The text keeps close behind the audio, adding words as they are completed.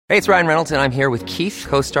Hey, it's Ryan Reynolds, and I'm here with Keith,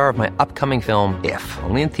 co-star of my upcoming film, If,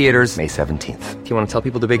 only in theaters May 17th. Do you want to tell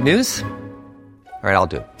people the big news? All right,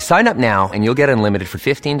 I'll do it. Sign up now and you'll get unlimited for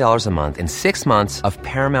 $15 a month and 6 months of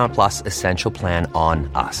Paramount Plus Essential Plan on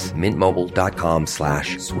us.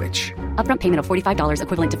 MintMobile.com/switch. Upfront payment of $45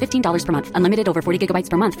 equivalent to $15 per month. Unlimited over 40 gigabytes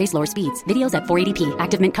per month. Face lower speeds. Videos at 480p.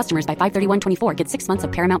 Active Mint customers by 531.24 get 6 months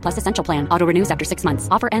of Paramount Plus Essential Plan. Auto renews after 6 months.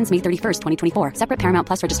 Offer ends May 31st, 2024. Separate Paramount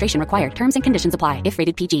Plus registration required. Terms and conditions apply if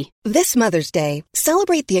rated PG. This Mother's Day,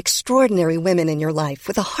 celebrate the extraordinary women in your life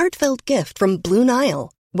with a heartfelt gift from Blue Nile.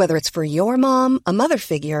 Whether it's for your mom, a mother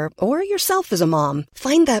figure, or yourself as a mom,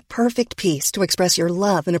 find that perfect piece to express your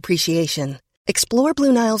love and appreciation. Explore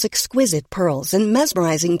Blue Nile's exquisite pearls and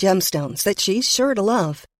mesmerizing gemstones that she's sure to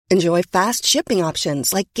love. Enjoy fast shipping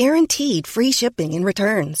options like guaranteed free shipping and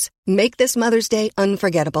returns. Make this Mother's Day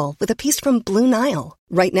unforgettable with a piece from Blue Nile.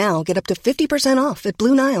 Right now, get up to 50% off at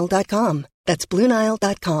BlueNile.com. That's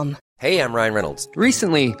BlueNile.com. Hey, I'm Ryan Reynolds.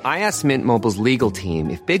 Recently, I asked Mint Mobile's legal team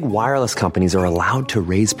if big wireless companies are allowed to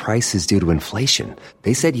raise prices due to inflation.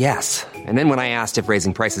 They said yes. And then when I asked if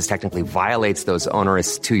raising prices technically violates those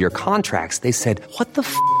onerous 2-year contracts, they said, "What the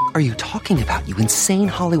f*** are you talking about, you insane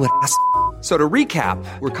Hollywood ass?" So to recap,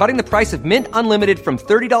 we're cutting the price of Mint Unlimited from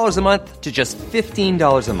 $30 a month to just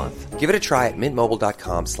 $15 a month. Give it a try at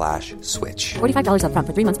mintmobile.com/switch. $45 upfront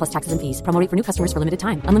for 3 months plus taxes and fees. Promo rate for new customers for limited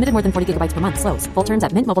time. Unlimited more than 40 gigabytes per month. Slows full terms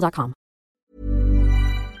at mintmobile.com.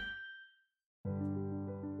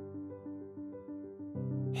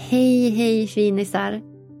 Hej finisar.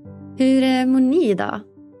 Hur mår ni idag?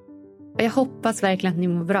 Jag hoppas verkligen att ni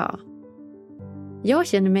mår bra. Jag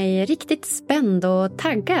känner mig riktigt spänd och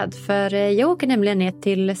taggad för jag åker nämligen ner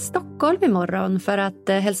till Stockholm imorgon för att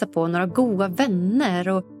hälsa på några goda vänner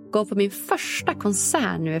och gå på min första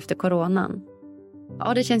konsert nu efter coronan.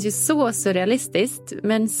 Ja, det känns ju så surrealistiskt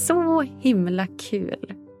men så himla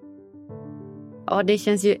kul. Ja, det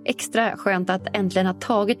känns ju extra skönt att äntligen ha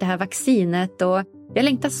tagit det här vaccinet och jag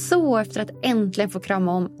längtar så efter att äntligen få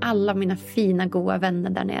krama om alla mina fina goda vänner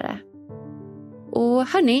där nere. Och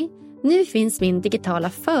hörni, nu finns min digitala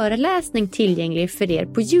föreläsning tillgänglig för er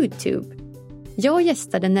på YouTube. Jag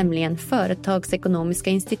gästade nämligen Företagsekonomiska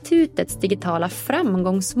institutets digitala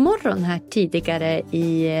framgångsmorgon här tidigare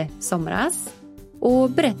i somras och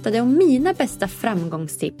berättade om mina bästa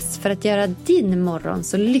framgångstips för att göra din morgon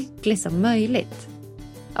så lycklig som möjligt.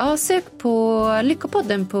 Ja, sök på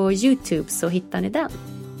Lyckopodden på YouTube så hittar ni den.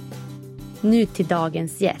 Nu till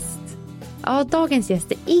dagens gäst. Ja, dagens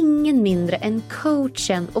gäst är ingen mindre än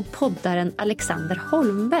coachen och poddaren Alexander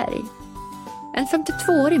Holmberg. En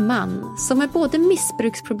 52-årig man som med både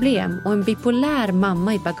missbruksproblem och en bipolär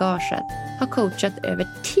mamma i bagaget har coachat över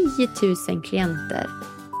 10 000 klienter.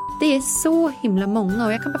 Det är så himla många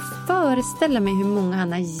och jag kan bara föreställa mig hur många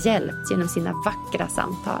han har hjälpt genom sina vackra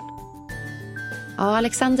samtal. Ja,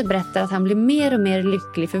 Alexander berättar att han blir mer och mer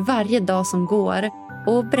lycklig för varje dag som går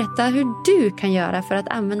och berättar hur du kan göra för att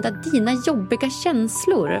använda dina jobbiga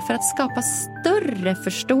känslor för att skapa större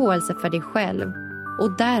förståelse för dig själv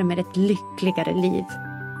och därmed ett lyckligare liv.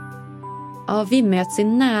 Ja, vi möts i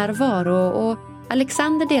närvaro och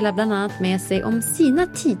Alexander delar bland annat med sig om sina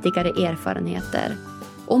tidigare erfarenheter,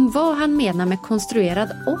 om vad han menar med konstruerad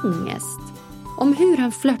ångest, om hur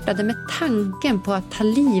han flörtade med tanken på att ta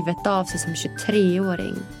livet av sig som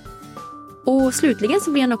 23-åring. Och slutligen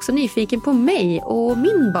så blir han också nyfiken på mig och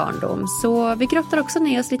min barndom, så vi grottar också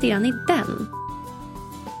ner oss lite grann i den.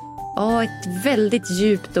 Ja, ett väldigt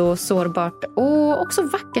djupt och sårbart och också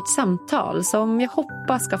vackert samtal som jag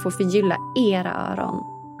hoppas ska få förgylla era öron.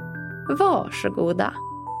 Varsågoda.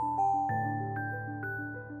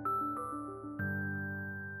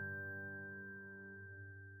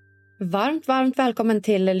 Varmt välkommen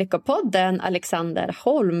till Lyckopodden, Alexander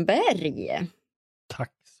Holmberg.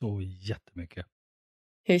 Tack så jättemycket.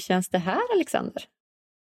 Hur känns det här, Alexander?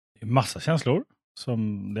 Det är massa känslor,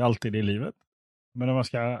 som det alltid är i livet. Men om man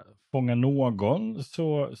ska fånga någon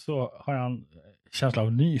så har jag en känsla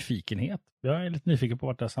av nyfikenhet. Jag är lite nyfiken på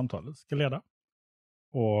vart det här samtalet ska leda.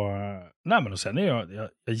 Och sen är jag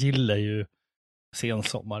gillar ju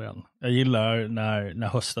sensommaren. Jag gillar när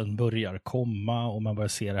hösten börjar komma och man börjar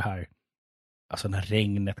se det här. Alltså när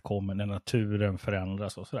regnet kommer, när naturen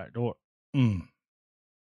förändras och sådär.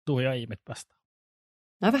 Då är jag i mitt bästa.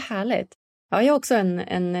 Ja, vad härligt. Ja, jag har också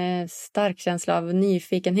en stark känsla av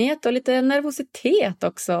nyfikenhet och lite nervositet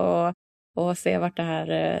också. Och se vart det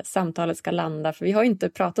här samtalet ska landa. För vi har ju inte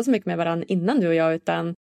pratat så mycket med varandra innan, du och jag,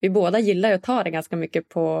 utan vi båda gillar ju att ta det ganska mycket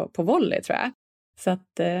på volley, tror jag. Så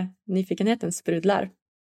att nyfikenheten sprudlar.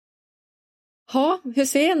 Ja, hur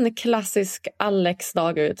ser en klassisk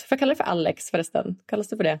Alex-dag ut? Får jag kalla det för Alex förresten? Kallas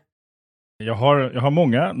det för det? Jag har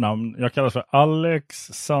många namn. Jag kallas för Alex,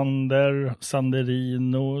 Sander,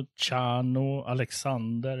 Sanderino, Chano,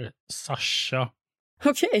 Alexander, Sasha.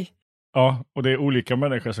 Okej. Ja, och det är olika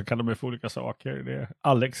människor som kallar mig för olika saker.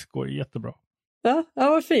 Alex går jättebra. Ja,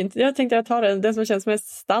 vad fint. Jag tänkte att ta den som känns mest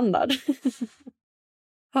standard.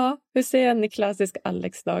 Ja, hur ser en klassisk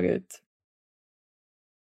Alex-dag ut?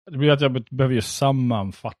 Det blir att jag behöver ju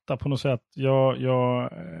sammanfatta på något sätt.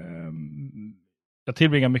 Jag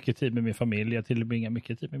tillbringar mycket tid med min familj. Jag tillbringar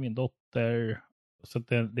mycket tid med min dotter. Så att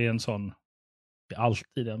det är en sån, det är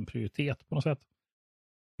alltid en prioritet på något sätt.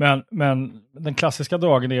 Men den klassiska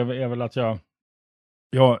dagen är väl att jag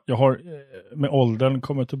har med åldern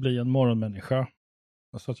kommit att bli en morgonmänniska.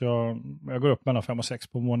 Så att jag går upp mellan 5 och 6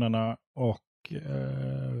 på morgnarna och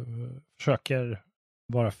försöker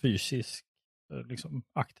vara fysiskt liksom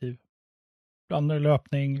aktiv. Ibland är det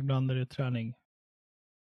löpning, ibland är det träning.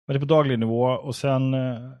 Men det är på daglig nivå och sen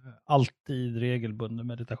alltid regelbunden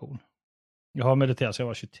meditation. Jag har mediterat så jag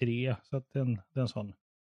var 23, så att det är en sån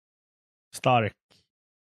stark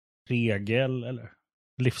regel eller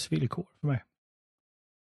livsvillkor för mig.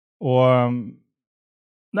 Och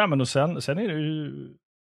nej, men och sen är det ju,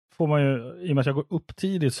 får man ju, i och med att jag går upp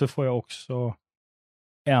tidigt så får jag också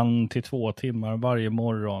 1 till 2 timmar varje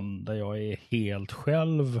morgon där jag är helt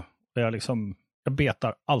själv. Där jag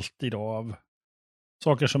betar alltid av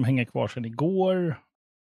saker som hänger kvar sedan igår,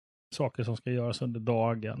 saker som ska göras under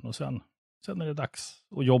dagen och sen är det dags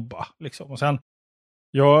att jobba liksom. Och sen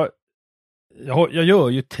jag gör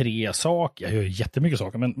ju 3 saker, jag gör jättemycket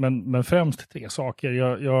saker, men främst 3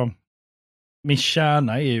 saker. Min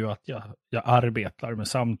kärna är ju att jag arbetar med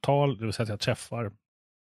samtal, det vill säga att jag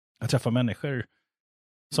träffar människor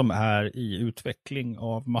som är i utveckling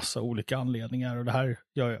av massa olika anledningar, och det här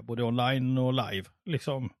gör jag både online och live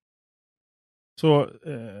liksom. Så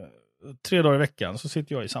 3 dagar i veckan så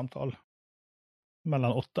sitter jag i samtal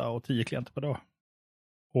mellan 8 och 10 klienter per dag.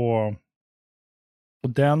 Och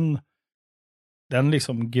den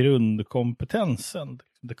liksom grundkompetensen,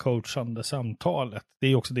 det coachande samtalet, det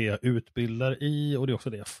är också det jag utbildar i och det är också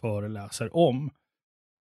det jag föreläser om.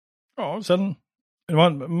 Ja, sen, det var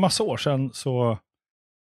en massa år sedan, så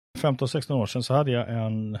 15-16 år sedan, så hade jag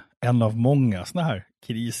en av många såna här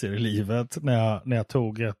kriser i livet när jag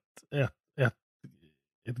tog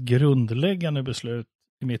ett grundläggande beslut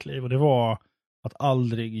i mitt liv, och det var att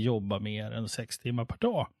aldrig jobba mer än 6 timmar per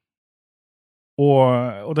dag.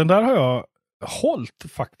 Och den där har jag hållit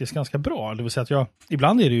faktiskt ganska bra. Det vill säga att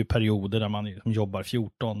ibland är det ju perioder där man jobbar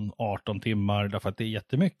 14-18 timmar därför att det är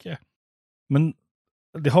jättemycket. Men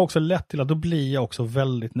det har också lett till att då blir jag också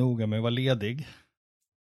väldigt noga med att vara ledig.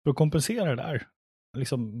 För att kompensera det där.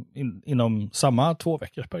 Liksom inom samma 2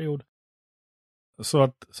 veckors period. Så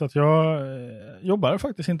att jag jobbar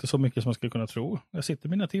faktiskt inte så mycket som man skulle kunna tro. Jag sitter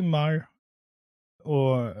mina timmar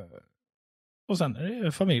och sen är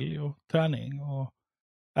det familj och träning och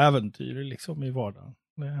äventyr liksom i vardagen.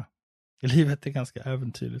 Livet är ganska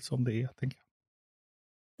äventyrligt som det är, tänker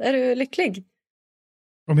jag. Är du lycklig?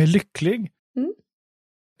 Om jag är lycklig? Mm.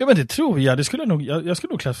 Ja, men det tror jag. Jag skulle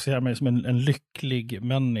nog klassificera mig som en lycklig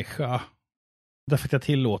människa. Därför att jag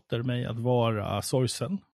tillåter mig att vara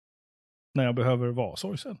sorgsen när jag behöver vara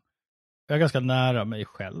sorgsen. Jag är ganska nära mig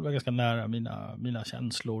själv. Jag är ganska nära mina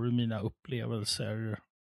känslor, mina upplevelser.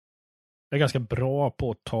 Jag är ganska bra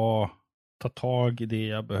på att ta tag i det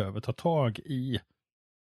jag behöver ta tag i.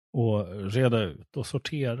 Och reda ut och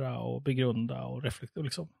sortera och begrunda och reflektera.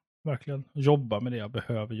 Liksom verkligen jobba med det jag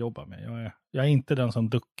behöver jobba med. Jag är inte den som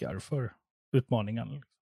duckar för utmaningen.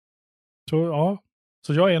 Så ja,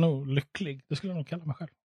 så jag är nog lycklig. Det skulle jag nog kalla mig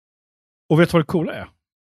själv. Och vet du vad det coola är?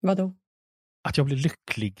 Vadå? Att jag blir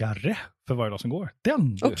lyckligare för varje dag som går.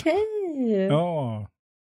 Okej. Ja.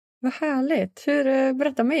 Vad härligt.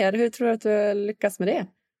 Berätta mer. Hur tror du att du lyckas med det?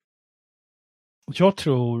 Jag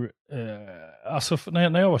tror, alltså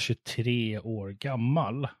när jag var 23 år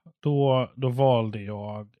gammal, då valde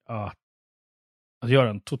jag att göra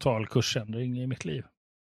en total kursändring i mitt liv.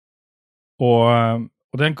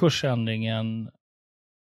 Och den kursändringen,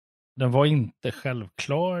 den var inte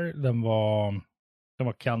självklar. Den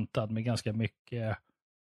var kantad med ganska mycket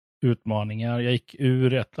utmaningar. Jag gick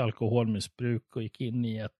ur ett alkoholmissbruk och gick in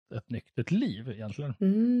i ett nyktert liv egentligen.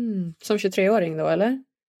 Som 23-åring då, eller?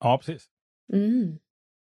 Ja, precis. Mm.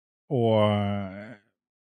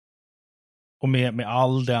 Och med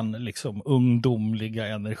all den liksom ungdomliga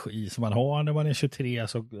energi som man har när man är 23,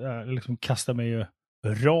 så liksom kastar man ju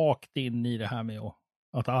rakt in i det här med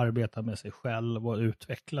att arbeta med sig själv och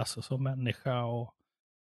utvecklas och som människa och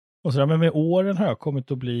sådär. Men med åren har jag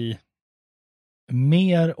kommit att bli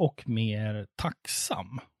mer och mer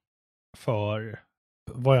tacksam för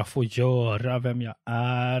vad jag får göra, vem jag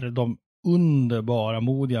är, de underbara,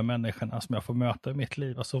 modiga människorna som jag får möta i mitt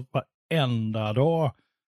liv. Alltså varenda dag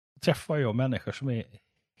träffar jag människor som är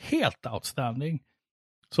helt outstanding.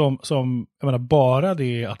 Som jag menar, bara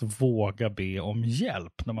det att våga be om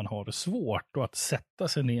hjälp när man har det svårt och att sätta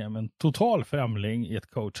sig ner med en total främling i ett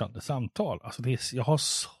coachande samtal. Alltså jag har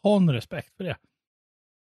sån respekt för det.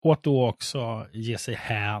 Och att då också ge sig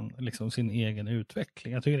hän liksom sin egen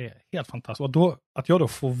utveckling. Jag tycker det är helt fantastiskt. Och då, att jag då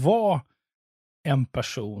får vara en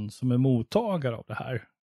person som är mottagare av det här.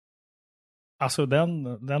 Alltså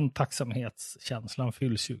den tacksamhetskänslan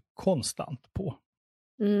fylls ju konstant på.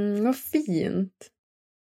 Vad fint.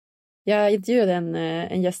 Jag intervjuade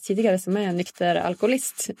en gäst tidigare som är en nykter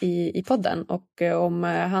alkoholist i podden. Och om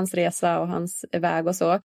hans resa och hans väg och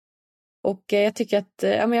så. Och jag tycker att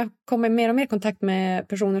jag kommer mer och mer i kontakt med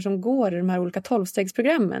personer som går i de här olika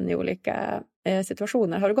 12-stegsprogrammen i olika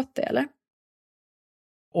situationer. Har du gått det eller?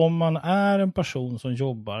 Om man är en person som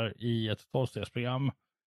jobbar i ett 12-stegsprogram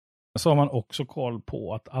så har man också koll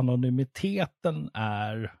på att anonymiteten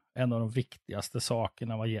är en av de viktigaste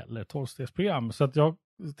sakerna vad gäller 12-stegsprogram. Så att jag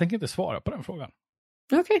tänker inte svara på den frågan.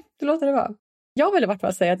 Okej, det låter det vara. Jag vill i vart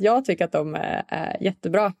fall säga att jag tycker att de är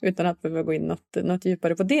jättebra utan att behöva gå in något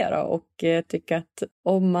djupare på det då. Och tycker att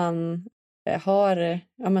om man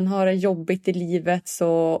har det jobbigt i livet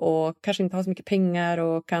och kanske inte har så mycket pengar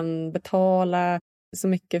och kan betala så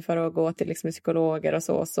mycket för att gå till liksom psykologer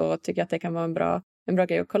och så tycker jag att det kan vara en bra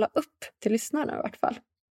grej att kolla upp till lyssnarna i vart fall.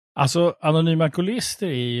 Alltså anonyma alkoholister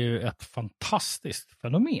är ju ett fantastiskt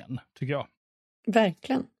fenomen tycker jag.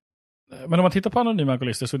 Verkligen. Men om man tittar på anonyma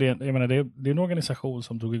alkoholister så det är en organisation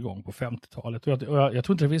som drog igång på 50-talet. Och jag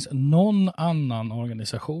tror inte det finns någon annan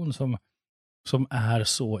organisation som är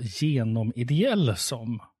så genomideell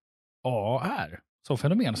som AA är. Som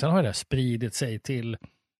fenomen. Sen har det spridit sig till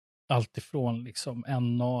allt ifrån liksom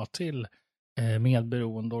NA till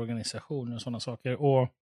medberoende organisationer och sådana saker. Och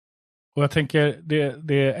jag tänker,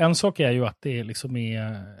 en sak är ju att det liksom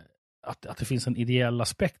är att det finns en ideell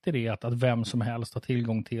aspekt i det, att vem som helst har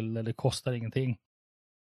tillgång till eller kostar ingenting,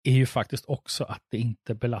 är ju faktiskt också att det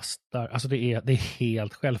inte belastar, alltså det är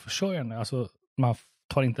helt självförsörjande, alltså man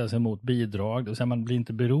tar inte ens emot bidrag, det vill säga man blir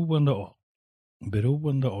inte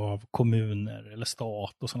beroende av kommuner eller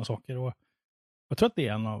stat och sådana saker, och jag tror att det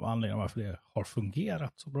är en av anledningarna varför det har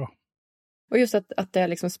fungerat så bra. Och just att det har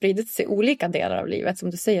liksom spridits i olika delar av livet, som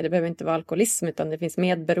du säger, det behöver inte vara alkoholism utan det finns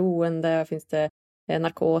medberoende, finns det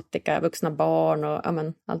narkotika, vuxna barn och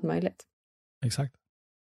allt möjligt. Exakt.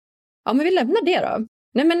 Ja, men vi lämnar det då.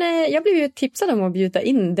 Nej, men jag blev ju tipsad om att bjuda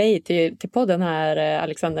in dig till podden här,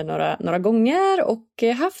 Alexander, några gånger och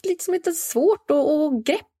haft lite svårt att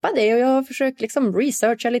greppa det, och jag har försökt liksom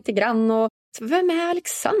researcha lite grann och vem är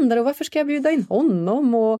Alexander och varför ska jag bjuda in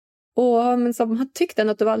honom och som har tyckt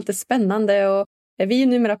att det var lite spännande, och vi är ju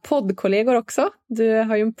numera poddkollegor också. Du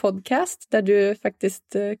har ju en podcast där du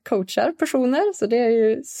faktiskt coachar personer, så det är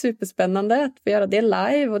ju superspännande att få göra det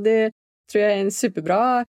live, och det tror jag är en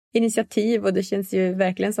superbra initiativ, och det känns ju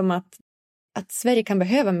verkligen som att Sverige kan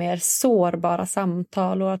behöva mer sårbara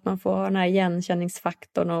samtal och att man får ha den här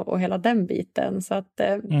igenkänningsfaktorn och hela den biten, så att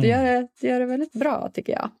du gör det väldigt bra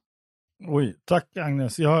tycker jag. Oj, tack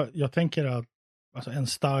Agnes. Jag tänker att alltså, en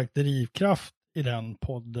stark drivkraft i den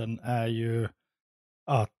podden är ju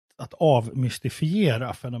att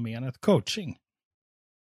avmystifiera fenomenet coaching.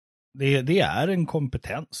 Det är en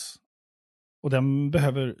kompetens. Och den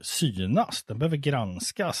behöver synas, den behöver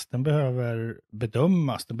granskas, den behöver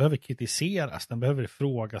bedömas, den behöver kritiseras, den behöver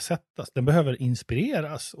ifrågasättas, den behöver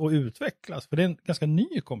inspireras och utvecklas. För det är en ganska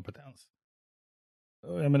ny kompetens.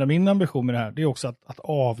 Jag menar, min ambition med det här, det är också att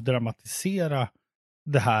avdramatisera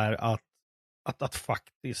det här att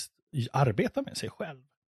faktiskt arbeta med sig själv.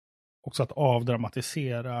 Också att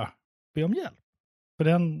avdramatisera, be om hjälp. För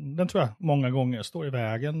den tror jag många gånger står i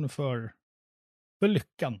vägen för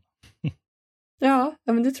lyckan. Ja,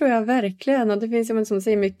 men det tror jag verkligen. Och det finns ju som du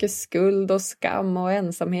säger mycket skuld och skam och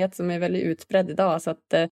ensamhet som är väldigt utbredd idag. Så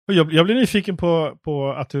att, jag blir nyfiken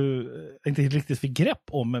på att du inte riktigt fick grepp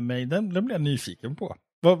om mig. Den blir jag nyfiken på.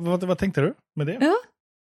 Vad tänkte du med det? Ja.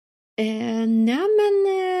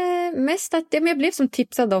 Mest att jag blev som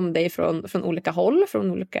tipsad om dig från olika håll,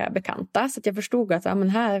 från olika bekanta. Så att jag förstod att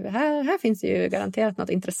här finns ju garanterat något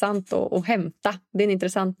intressant att hämta. Det är en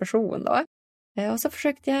intressant person då. Och så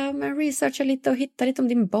försökte jag researcha lite och hitta lite om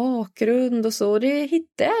din bakgrund och så. Det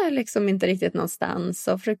hittade jag liksom inte riktigt någonstans.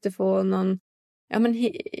 Och försökte få någon,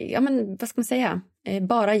 vad ska man säga?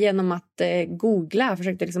 Bara genom att googla.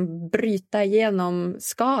 Försökte liksom bryta igenom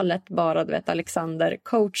skalet bara, du vet, Alexander,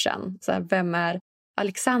 coachen. Så här, vem är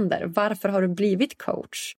Alexander? Varför har du blivit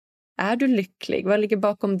coach? Är du lycklig? Vad ligger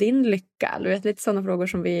bakom din lycka? Du vet, lite sådana frågor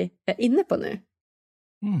som vi är inne på nu.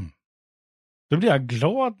 Då blir jag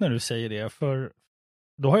glad när du säger det, för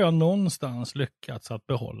då har jag någonstans lyckats att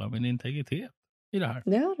behålla min integritet i det här.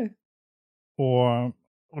 Det har du.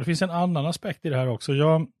 Och det finns en annan aspekt i det här också.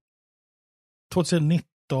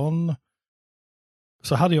 2019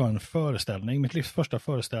 så hade jag en föreställning, mitt livs första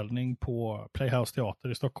föreställning på Playhouse Teater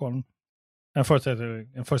i Stockholm. En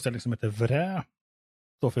föreställning som heter Vrä,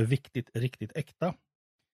 står för viktigt, riktigt, äkta.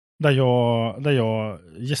 Där jag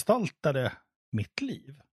gestaltade mitt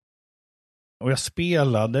liv. Och jag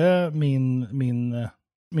spelade min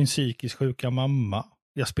psykiskt sjuka mamma.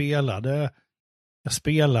 Jag spelade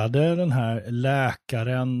den här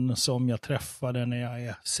läkaren som jag träffade när jag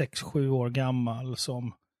är 6-7 år gammal,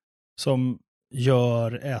 som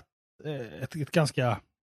gör ett ganska,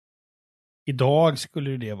 idag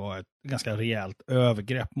skulle det vara ett ganska rejält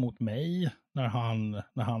övergrepp mot mig när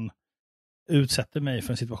han utsätter mig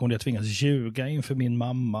för en situation där jag tvingas ljuga inför min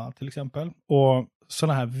mamma till exempel. Och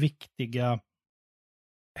sådana här viktiga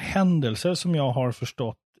händelser som jag har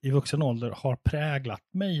förstått i vuxen ålder har präglat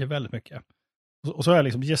mig väldigt mycket. Och så har jag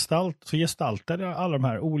liksom gestaltade jag alla de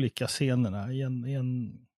här olika scenerna i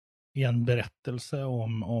en berättelse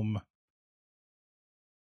om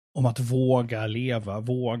att våga leva,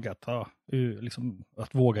 våga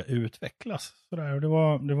att våga utvecklas. Sådär. Och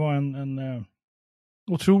det var en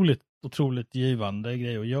otroligt givande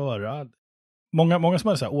grej att göra. Många som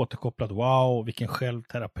hade så här återkopplat, wow, vilken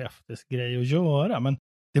självterapeutisk grej att göra, men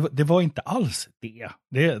det var inte alls det.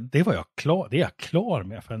 Det var jag klar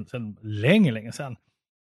med sedan länge sedan.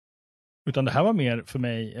 Utan det här var mer för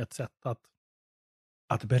mig ett sätt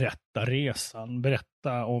att berätta resan,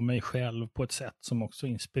 berätta om mig själv på ett sätt som också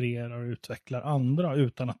inspirerar och utvecklar andra,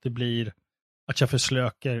 utan att det blir att jag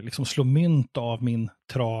försöker liksom slå mynt av min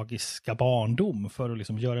tragiska barndom för att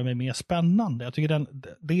liksom göra mig mer spännande. Jag tycker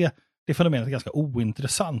det fenomenet är ganska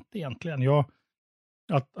ointressant egentligen.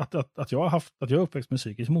 Att jag är uppväxt med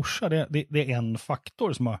psykisk morsa, det är en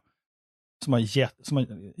faktor som har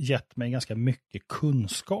gett mig ganska mycket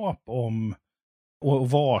kunskap om och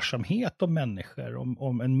varsamhet om människor,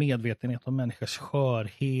 om en medvetenhet om människors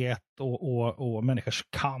skörhet och människors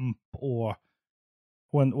kamp och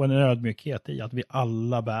en ödmjukhet i att vi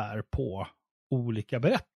alla bär på olika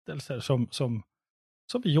berättelser som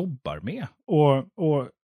vi jobbar med.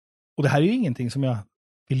 Och det här är ju ingenting som jag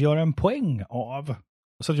vill göra en poäng av.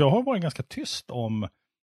 Så jag har varit ganska tyst om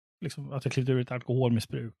liksom, att jag klivit ur ett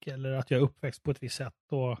alkoholmissbruk eller att jag är uppväxt på ett visst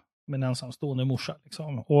sätt och med en ensamstående morsa.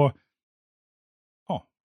 Liksom. Och ja,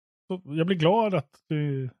 så jag blir glad att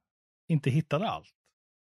du inte hittade allt.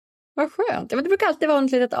 Vad skönt. Ja, men det brukar alltid vara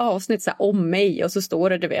ett litet avsnitt så här, om mig och så står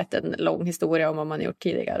det, du vet, en lång historia om vad man har gjort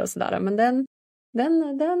tidigare och sådär. Men den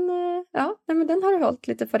har du hållit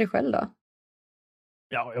lite för dig själv då.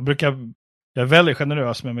 Ja, jag är väldigt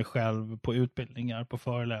generös med mig själv på utbildningar, på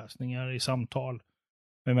föreläsningar, i samtal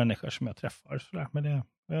med människor som jag träffar. Sådär. Men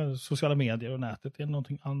det sociala medier och nätet är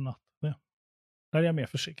någonting annat. Där är jag mer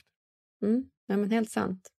försiktig. Ja, men helt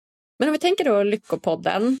sant. Men om vi tänker då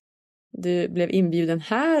Lyckopodden. Du blev inbjuden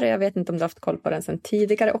här. Jag vet inte om du har haft koll på den sedan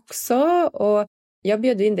tidigare också. Och jag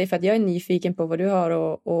bjöd in dig för att jag är nyfiken på vad du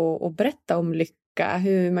har att berätta om lycka.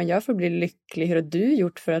 Hur man gör för att bli lycklig. Hur har du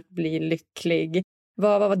gjort för att bli lycklig?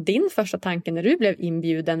 Vad var din första tanke när du blev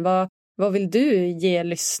inbjuden? Vad vill du ge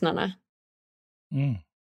lyssnarna?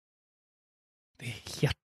 Det är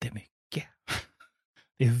jättemycket.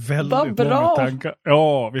 Det är väldigt många tankar.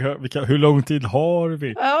 Ja, hur lång tid har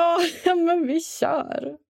vi? Ja, men vi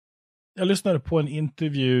kör. Jag lyssnade på en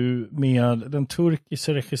intervju med den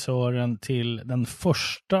turkiska regissören till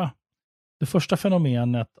det första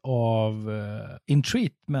fenomenet av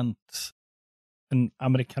in-treatment. En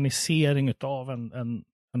amerikanisering av en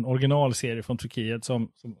originalserie från Turkiet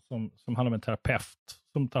som handlar om en terapeut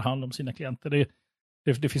som tar hand om sina klienter.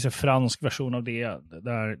 Det finns en fransk version av det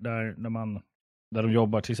där de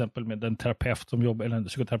jobbar till exempel med en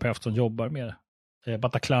psykoterapeut som jobbar med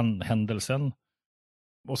Bataclan-händelsen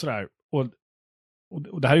och sådär. Och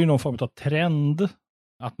det här är ju någon form av trend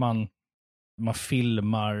att man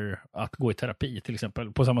filmar att gå i terapi till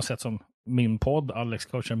exempel. På samma sätt som min podd Alex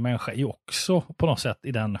coachar människa är ju också på något sätt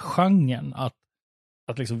i den genren att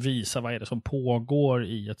liksom visa vad är det som pågår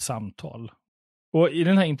i ett samtal. Och i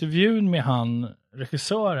den här intervjun med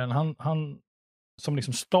regissören, han som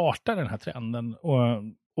liksom startar den här trenden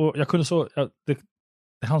och jag kunde det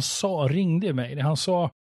han sa ringde mig. Det han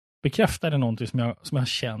sa bekräftade någonting som jag har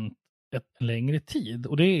känt en längre tid.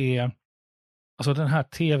 Och det är alltså den här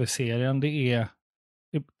tv-serien, det är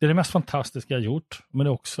det mest fantastiska jag gjort, men det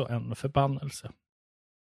är också en förbannelse.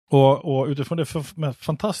 Och utifrån det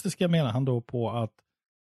fantastiska menar han då på att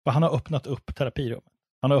han har öppnat upp terapirummet.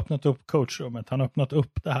 Han har öppnat upp coachrummet. Han har öppnat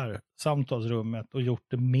upp det här samtalsrummet och gjort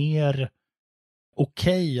det mer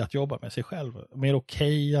okej att jobba med sig själv. Mer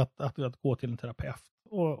okej att gå till en terapeut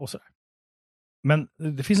och sådär. Men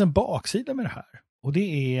det finns en baksida med det här. Och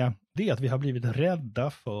det är att vi har blivit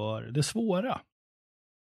rädda för det svåra.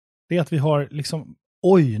 Det är att vi har liksom,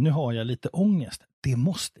 oj, nu har jag lite ångest. Det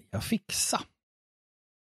måste jag fixa.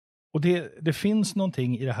 Och det finns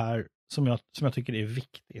någonting i det här som jag tycker är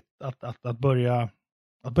viktigt att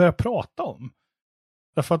börja prata om.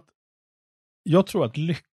 Därför att jag tror att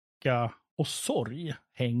lycka och sorg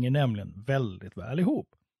hänger nämligen väldigt väl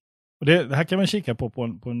ihop. Och det här kan man kika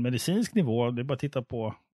på en medicinsk nivå. Det är bara att titta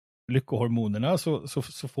på lyckohormonerna så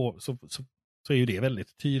är ju det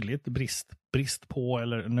väldigt tydligt. Brist på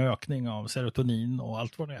eller en ökning av serotonin och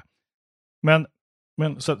allt vad det är.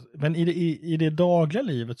 Men i det dagliga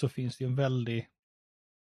livet så finns det ju en väldig...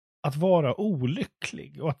 Att vara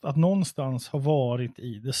olycklig och att någonstans ha varit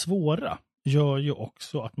i det svåra gör ju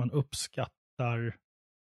också att man uppskattar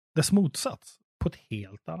dess motsats på ett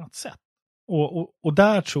helt annat sätt. Och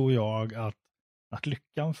där tror jag att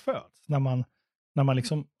lyckan föds. När man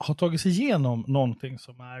liksom har tagit sig igenom någonting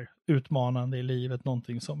som är utmanande i livet,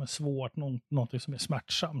 någonting som är svårt, någonting som är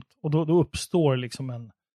smärtsamt. Och då uppstår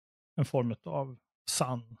liksom en form av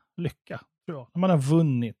sann lycka, tror jag. När man har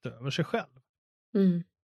vunnit över sig själv. Mm.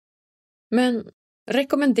 Men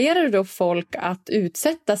rekommenderar du då folk att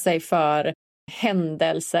utsätta sig för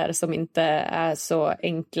händelser som inte är så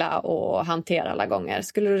enkla att hantera alla gånger?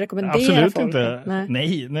 Skulle du rekommendera absolut folk? Inte.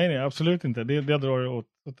 Nej, Absolut inte. Det drar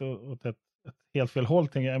åt ett helt fel håll.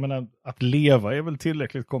 Jag menar, att leva är väl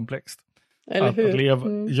tillräckligt komplext. Eller hur? Att leva,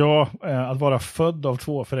 ja, att vara född av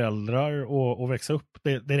 2 föräldrar och växa upp,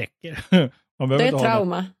 det räcker. Man behöver det är inte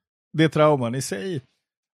trauma. Det är trauman i sig.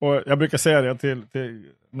 Och jag brukar säga det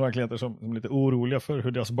till några klienter som är lite oroliga för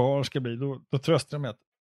hur deras barn ska bli. Då tröstar de med att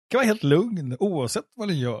kan vara helt lugn. Oavsett vad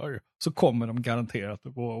de gör så kommer de garanterat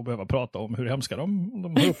att gå och behöva prata om hur hemska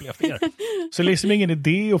de har upplevt er. Så det är liksom ingen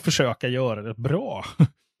idé att försöka göra det bra.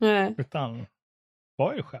 Nej. Utan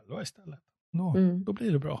var er själva istället. Då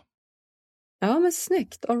blir det bra. Ja, men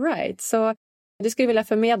snyggt. All right. Så du skulle vilja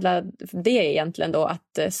förmedla det egentligen då,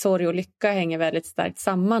 att sorg och lycka hänger väldigt starkt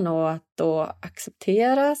samman, och att då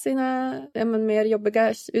acceptera sina mer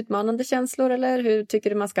jobbiga, utmanande känslor, eller hur tycker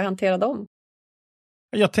du man ska hantera dem?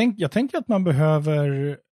 Jag tänker att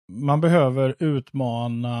man behöver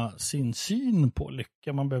utmana sin syn på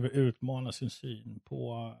lycka. Man behöver utmana sin syn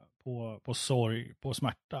på sorg, på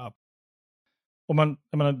smärta. Jag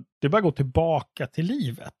menar, det är bara att gå tillbaka till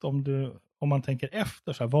livet. Om man tänker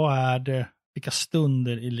efter, så här, vad är det, vilka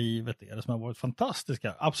stunder i livet är det som har varit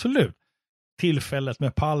fantastiska? Absolut. Tillfället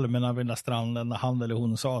med palmerna vid den där stranden när han eller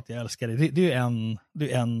hon sa att jag älskar dig.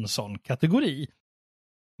 Det är en sån kategori.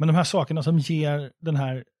 Men de här sakerna som ger den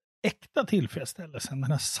här äkta tillfredsställelsen,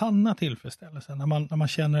 den här sanna tillfredsställelsen, när man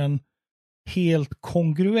känner en helt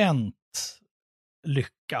kongruent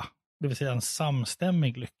lycka, det vill säga en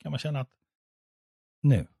samstämmig lycka. Man känner att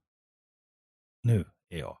nu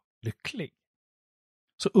är jag lycklig.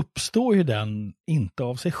 Så uppstår ju den inte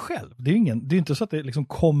av sig själv. Det är inte så att det liksom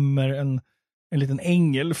kommer en liten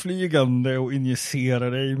ängel flygande och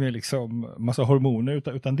injicerar dig med liksom massa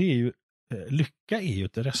hormoner, utan det är ju, lycka är ju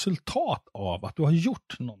ett resultat av att du har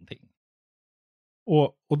gjort någonting.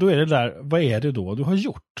 Och då är det där, vad är det då du har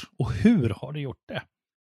gjort? Och hur har du gjort det?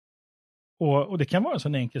 Och det kan vara en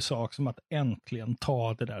sån enkel sak som att äntligen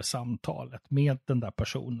ta det där samtalet med den där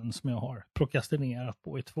personen som jag har prokrastinerat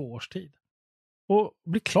på i 2 års tid. Och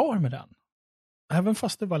bli klar med den. Även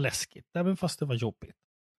fast det var läskigt, även fast det var jobbigt.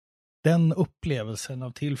 Den upplevelsen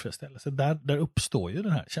av tillfredsställelse, där uppstår ju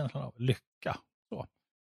den här känslan av lycka.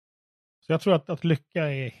 Så jag tror att lycka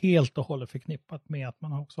är helt och hållet förknippat med att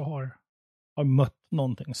man också har mött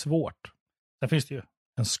någonting svårt. Sen finns det ju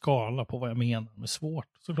en skala på vad jag menar med svårt,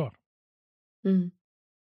 såklart. Mm.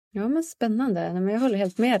 Ja, men spännande. Men jag håller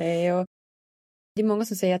helt med dig. Och det är många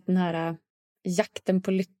som säger att den här jakten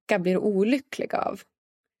på lycka blir olycklig av.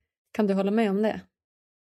 Kan du hålla med om det?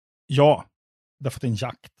 Ja, därför att det är en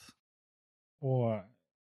jakt. Och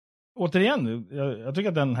återigen, jag tycker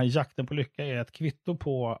att den här jakten på lycka är ett kvitto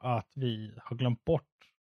på att vi har glömt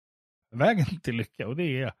bort vägen till lycka. Och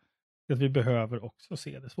det är att vi behöver också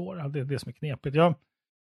se det svåra. Det är det som är knepigt.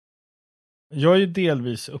 Jag är ju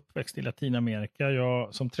delvis uppväxt i Latinamerika.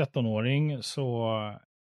 Som 13-åring så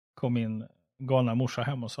kom min galna morsa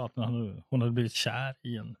hem och sa att hon hade blivit kär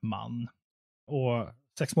i en man. Och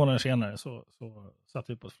 6 månader senare så satt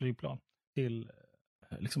vi på ett flygplan till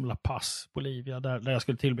liksom La Paz, Bolivia, där jag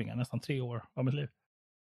skulle tillbringa nästan 3 år av mitt liv.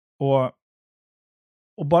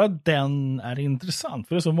 Och bara den är intressant.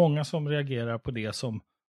 För det är så många som reagerar på det som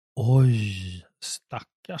oj,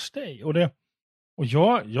 stackars dig. Och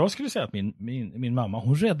jag skulle säga att min mamma,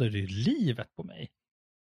 hon räddade livet på mig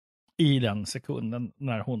i den sekunden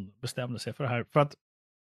när hon bestämde sig för det här. För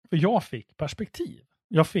jag fick perspektiv.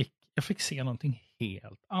 Jag fick se någonting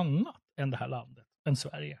helt annat än det här landet, än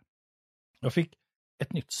Sverige. Jag fick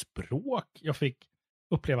ett nytt språk. Jag fick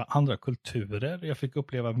uppleva andra kulturer. Jag fick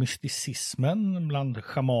uppleva mysticismen bland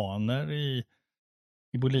schamaner i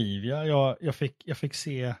Bolivia. Jag fick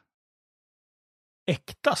se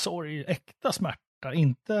äkta sorg, äkta smärta,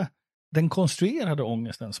 inte den konstruerade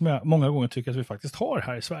ångesten som jag många gånger tycker att vi faktiskt har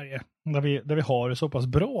här i Sverige. Där vi har det så pass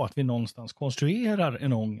bra att vi någonstans konstruerar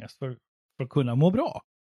en ångest för att kunna må bra.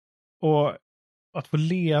 Och att få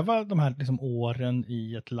leva de här liksom åren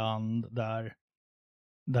i ett land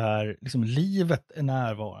där liksom livet är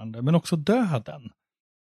närvarande, men också döden.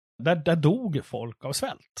 Där dog folk av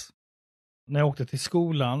svält. När jag åkte till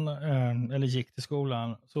skolan, eller gick till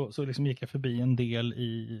skolan, så liksom gick jag förbi en del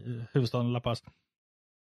i huvudstaden La Paz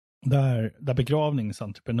där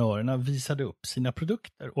begravningsentreprenörerna visade upp sina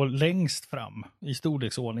produkter. Och längst fram i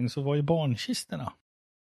storleksordning så var ju barnkisterna.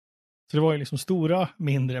 Så det var ju liksom stora,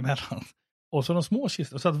 mindre emellan. Och så de små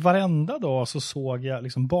kistor. Så att varenda dag så såg jag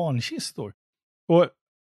liksom barnkistor. Och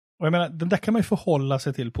jag menar, den där kan man ju förhålla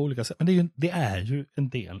sig till på olika sätt. Men det är ju en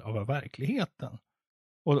del av verkligheten.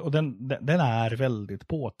 Och den är väldigt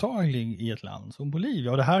påtaglig i ett land som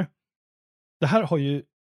Bolivia. Och det här har ju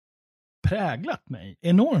präglat mig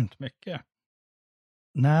enormt mycket.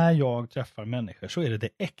 När jag träffar människor så är det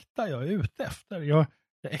äkta jag är ute efter. Jag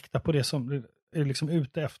är äkta på det som är liksom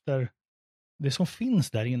ute efter det som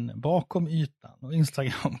finns där inne, bakom ytan. Och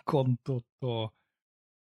Instagram-kontot och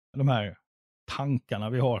de här tankarna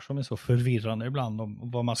vi har som är så förvirrande ibland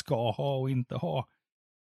om vad man ska ha och inte ha.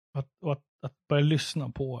 Att börja lyssna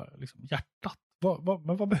på liksom hjärtat.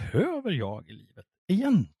 Vad behöver jag i livet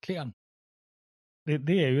egentligen?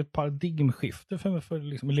 Det är ju ett paradigmskifte för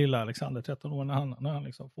liksom lilla Alexander, 13 år, när han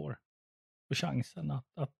liksom får chansen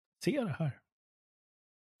att se det här.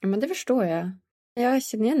 Ja, men det förstår jag. Jag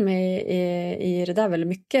känner igen mig i det där väldigt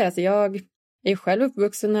mycket. Alltså jag är själv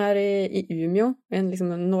uppvuxen här i Umeå,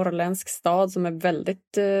 en norrländsk stad som är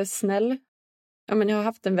väldigt snäll. Ja, men jag har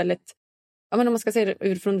haft en väldigt, ja, men om man ska säga det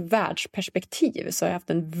utifrån världsperspektiv, så har jag haft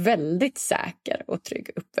en väldigt säker och trygg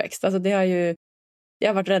uppväxt. Alltså jag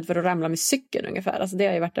har varit rädd för att ramla med cykeln ungefär. Alltså det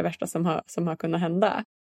har ju varit det värsta som har kunnat hända.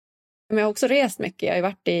 Men jag har också rest mycket. Jag har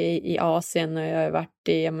varit i Asien och jag har varit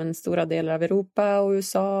i stora delar av Europa och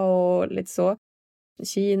USA och lite så.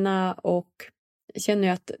 Kina, och känner ju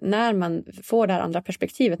att när man får det här andra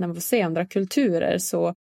perspektivet, när man får se andra kulturer,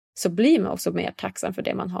 så blir man också mer tacksam för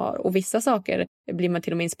det man har. Och vissa saker blir man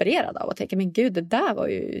till och med inspirerad av och tänker, men gud, det där var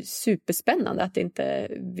ju superspännande att inte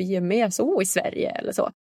vi är mer så i Sverige eller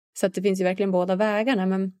så. Så att det finns ju verkligen båda vägarna.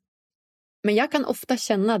 Men jag kan ofta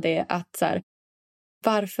känna det att så här,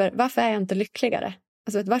 varför är jag inte lyckligare?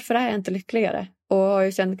 Alltså varför är jag inte lyckligare? Och har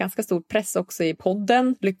ju känt ganska stor press också i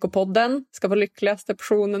podden. Lyckopodden ska vara lyckligaste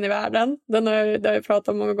personen i världen. Det har jag pratat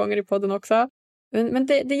om många gånger i podden också. Men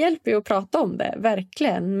det hjälper ju att prata om det,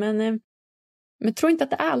 verkligen. Men tror inte att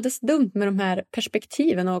det är alldeles dumt med de här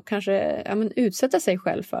perspektiven och kanske utsätta sig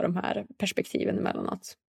själv för de här perspektiven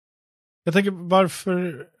emellanåt. Jag tänker,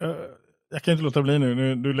 varför... Jag kan inte låta bli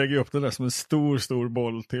nu. Du lägger upp det där som en stor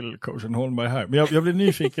boll till coachen Holmberg här. Men jag blir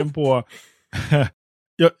nyfiken på...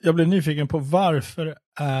 jag blir nyfiken på varför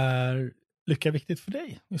är lycka viktigt för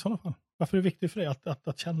dig i sådana fall? Varför är det viktigt för dig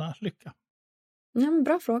att känna lycka? Ja,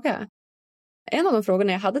 bra fråga. En av de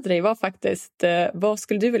frågorna jag hade till dig var faktiskt, vad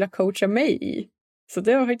skulle du vilja coacha mig i? Så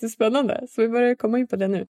det var faktiskt spännande. Så vi börjar komma in på det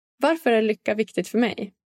nu. Varför är lycka viktigt för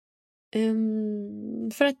mig?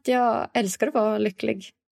 För att jag älskar att vara lycklig.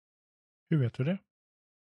 Hur vet du det?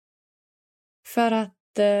 För att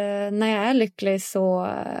när jag är lycklig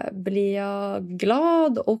så blir jag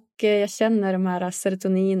glad och jag känner de här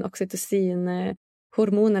serotonin, oxytocin,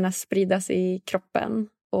 hormonerna spridas i kroppen.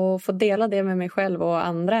 Och få dela det med mig själv och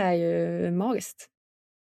andra är ju magiskt.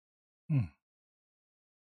 Mm.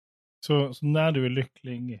 Så när du är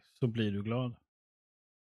lycklig så blir du glad?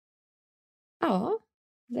 Ja,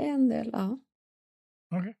 det är en del, ja.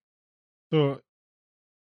 Okej.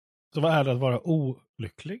 Så vad är det att vara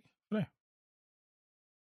olycklig för dig?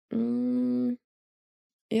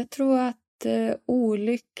 Jag tror att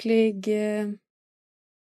olycklig...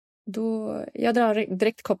 jag drar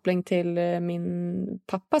direkt koppling till min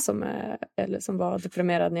pappa som var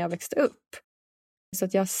deprimerad när jag växte upp. Så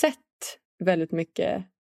att jag har sett väldigt mycket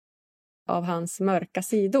av hans mörka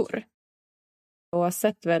sidor.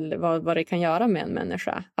 Oavsett väl vad det kan göra med en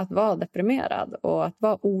människa. Att vara deprimerad och att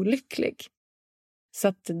vara olycklig. Så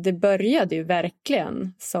att det började ju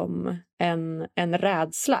verkligen som en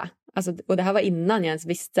rädsla. Alltså, och det här var innan jag ens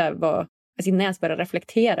visste alltså innan jag ens började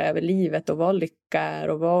reflektera över livet och vad lycka är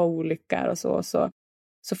och vad olycka är och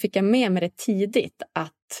så fick jag med mig det tidigt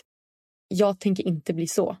att jag tänker inte bli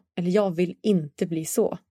så. Eller jag vill inte bli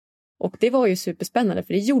så. Och det var ju superspännande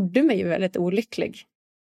för det gjorde mig ju väldigt olycklig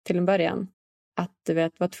till en början. Att du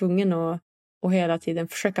vet, vara tvungen att hela tiden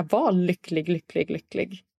försöka vara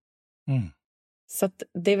lycklig. Mm. Så att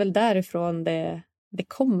det är väl därifrån det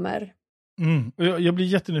kommer. Mm. Jag blir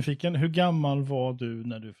jättenyfiken. Hur gammal var du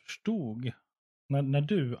när du förstod? När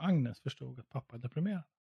du, Agnes, förstod att pappa är deprimerad?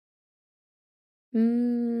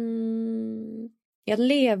 Jag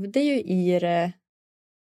levde ju i det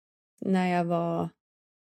när jag var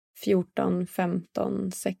 14,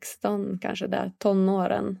 15, 16 kanske där,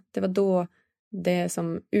 tonåren. Det var då det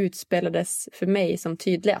som utspelades för mig som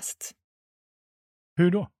tydligast.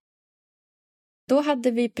 Hur då? Då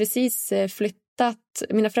hade vi precis flyttat,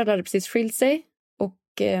 mina föräldrar hade precis skilt sig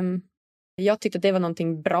och jag tyckte att det var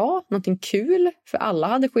någonting bra, någonting kul, för alla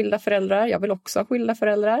hade skilda föräldrar. Jag vill också ha skilda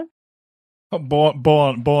föräldrar.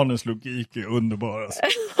 Barnens logik är underbar. Alltså.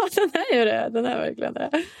 Ja, den är ju det. Den är verkligen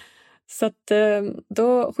det. Så att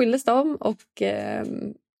då skildes de och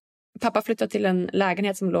pappa flyttade till en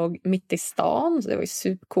lägenhet som låg mitt i stan. Så det var ju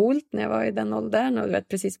supercoolt när jag var i den åldern. Och du vet,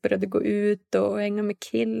 precis började gå ut och hänga med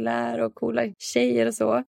killar och coola tjejer och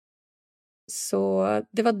så. Så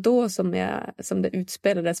det var då som det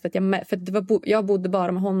utspelades. För att jag bodde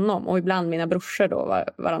bara med honom. Och ibland mina brorsor då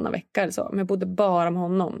varannan vecka eller så. Men jag bodde bara med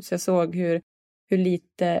honom. Så jag såg hur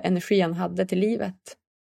lite energi han hade till livet.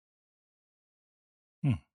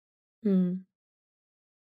 Mm.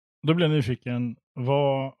 Då blev jag nyfiken.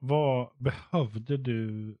 Vad behövde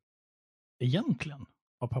du egentligen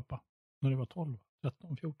av pappa när du var 12,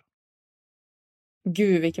 13, 14?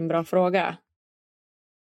 Gud, vilken bra fråga.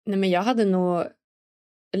 Nej, men jag hade nog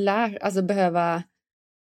behöva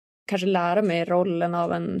kanske lära mig rollen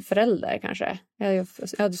av en förälder kanske. Jag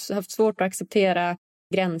hade haft svårt att acceptera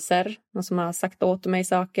gränser. Någon som har sagt åt mig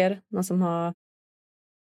saker. Någon som har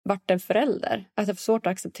varit en förälder. Att jag har svårt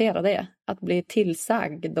att acceptera det. Att bli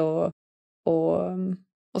tillsagd och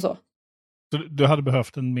så. Så du hade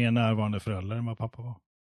behövt en mer närvarande förälder än vad pappa var?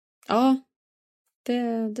 Ja,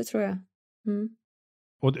 det tror jag. Mm.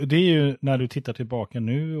 Och det är ju när du tittar tillbaka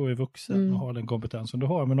nu och är vuxen och har den kompetensen du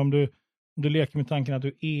har. Men om du leker med tanken att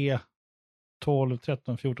du är 12,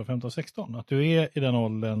 13, 14, 15, 16. Att du är i den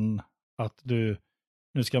åldern att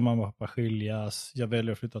nu ska mamma och pappa skiljas. Jag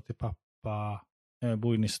väljer att flytta till pappa.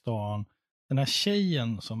 Bo in i stan. Den här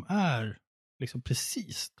tjejen som är liksom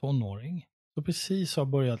precis tonåring. Så precis har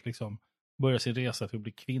börjat sin resa till att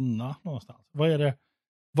bli kvinna någonstans.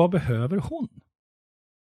 Vad behöver hon?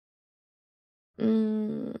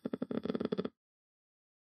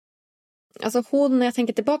 Alltså när jag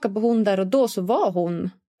tänker tillbaka på hon där och då så var hon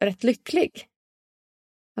rätt lycklig.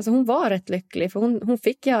 Alltså hon var rätt lycklig för hon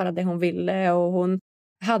fick göra det hon ville och hon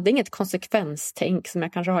hade inget konsekvenstänk som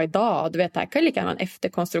jag kanske har idag. Du vet, det här kan ju lika gärna vara en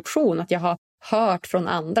efterkonstruktion att jag har hört från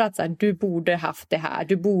andra att så här, du borde haft det här,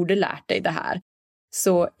 du borde lärt dig det här.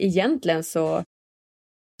 Så egentligen så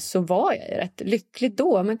var jag rätt lycklig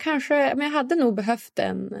då, men jag hade nog behövt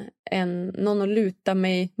någon att luta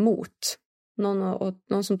mig mot.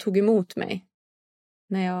 Någon som tog emot mig.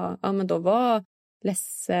 När jag då var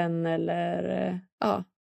ledsen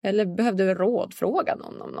eller behövde rådfråga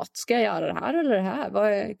någon om något. Ska jag göra det här eller det här?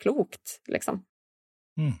 Vad är klokt liksom?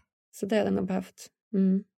 Mm. Så det hade jag nog behövt.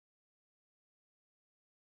 Mm.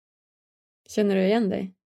 Känner du igen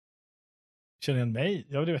dig? Känner igen mig?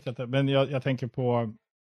 Ja, det vet jag inte. Men jag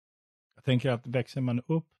tänker att växer man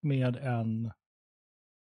upp med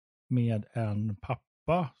en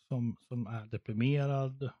pappa som är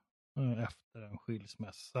deprimerad efter en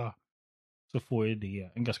skilsmässa, så får ju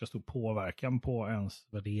det en ganska stor påverkan på ens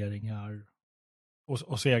värderingar.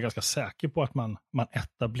 Och så är jag ganska säker på att man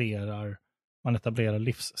etablerar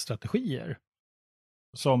livsstrategier.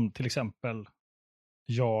 Som till exempel,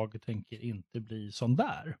 jag tänker inte bli sån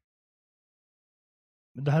där.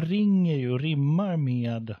 Det här rimmar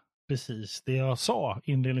med precis det jag sa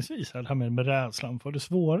inledningsvis. Det här med rädslan för det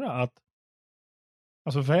svåra. Att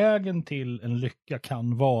alltså vägen till en lycka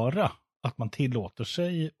kan vara att man tillåter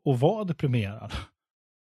sig att vara deprimerad.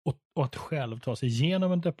 Och att själv ta sig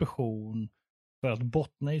igenom en depression för att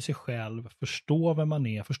bottna i sig själv, förstå vem man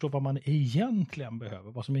är, förstå vad man egentligen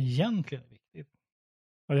behöver, vad som egentligen är viktigt.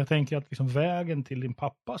 Och jag tänker att liksom vägen till din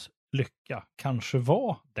pappas lycka kanske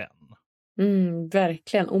var den.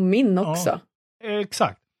 Verkligen, och min också. Ja,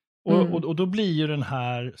 exakt. Och då blir ju den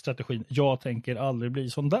här strategin, jag tänker aldrig bli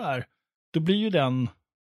sån där. Då blir ju den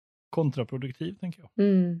kontraproduktiv, tänker jag.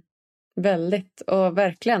 Väldigt, och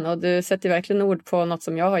verkligen. Och du sätter verkligen ord på något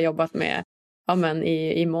som jag har jobbat med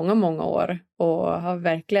i många, många år. Och har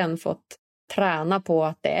verkligen fått träna på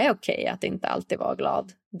att det är okej att inte alltid vara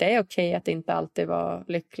glad. Det är okej att inte alltid vara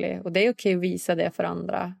lycklig. Och det är okej att visa det för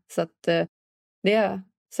andra. Så att det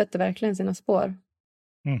sätter verkligen sina spår.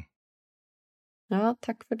 Ja,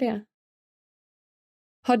 tack för det.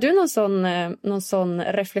 Har du någon sån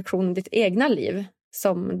reflektion i ditt egna liv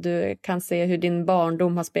som du kan se hur din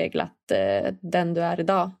barndom har speglat den du är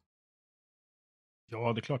idag?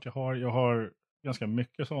 Ja, det är klart jag har ganska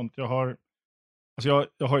mycket sånt. Jag har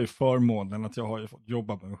ju förmånen att jag har ju fått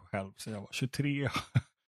jobba med mig själv sedan jag var 23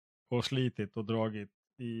 och slitit och dragit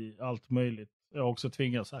i allt möjligt. Jag har också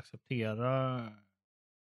tvingats acceptera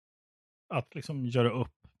att liksom göra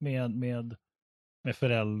upp med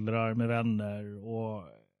föräldrar, med vänner och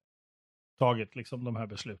tagit liksom de här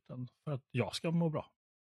besluten för att jag ska må bra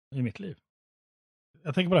i mitt liv.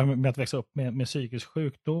 Jag tänker på det här med att växa upp med psykisk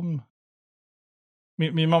sjukdom.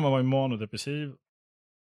 Min mamma var ju manodepressiv.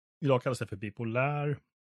 Idag kallas det för bipolär.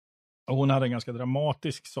 Och hon hade en ganska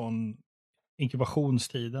dramatisk sån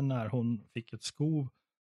inkubationstiden när hon fick ett skov.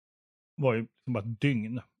 Var ju liksom bara ett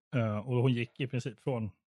dygn. Och hon gick i princip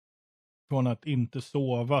från att inte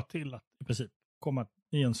sova till att i princip komma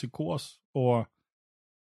i en psykos.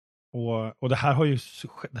 Och det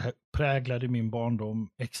här präglade min barndom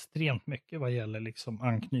extremt mycket vad gäller liksom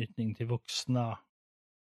anknytning till vuxna,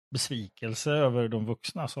 besvikelse över de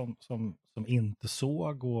vuxna som inte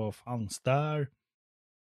såg och fanns där.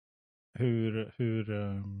 Hur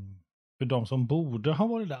de som borde ha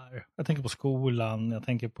varit där. Jag tänker på skolan, jag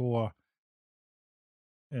tänker på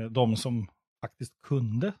de som faktiskt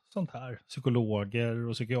kunde sånt här. Psykologer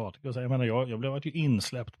och psykiatriker. Jag menar, jag blev ju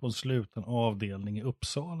insläppt på en sluten avdelning i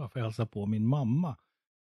Uppsala för att hälsa på min mamma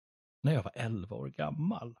när jag var 11 år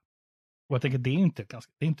gammal. Och jag tänker, det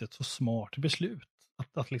är inte ett så smart beslut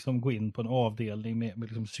att liksom gå in på en avdelning med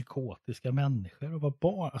liksom psykotiska människor och vara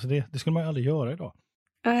barn. Alltså det skulle man ju aldrig göra idag.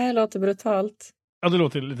 Nej, det låter brutalt. Ja, det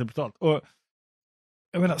låter lite brutalt. Och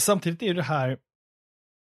jag menar, samtidigt är ju det här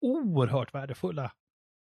oerhört värdefulla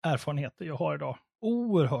erfarenheter jag har idag.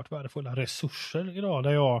 Oerhört värdefulla resurser idag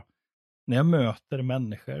där när jag möter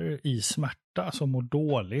människor i smärta som mår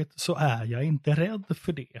dåligt så är jag inte rädd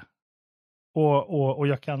för det. Och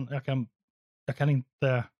jag kan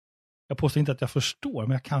inte, jag påstår inte att jag förstår,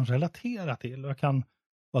 men jag kan relatera till och jag kan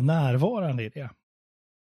vara närvarande i det.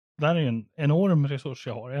 Det här är en enorm resurs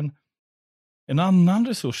jag har. En annan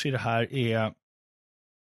resurs i det här är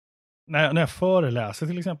när jag föreläser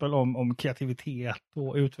till exempel om kreativitet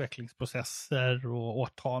och utvecklingsprocesser och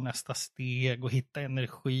att ta nästa steg och hitta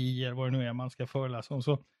energier, vad det nu är man ska föreläsa om,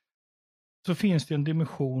 så finns det en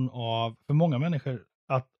dimension av, för många människor,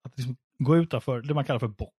 att liksom gå utanför det man kallar för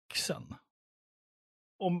boxen.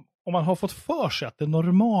 Om man har fått för sig att det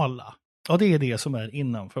normala, ja, det är det som är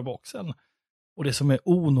innanför boxen. Och det som är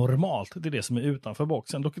onormalt, det är det som är utanför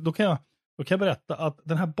boxen. Då kan jag berätta att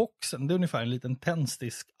den här boxen, det är ungefär en liten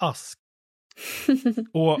tändsticksask.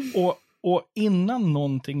 och innan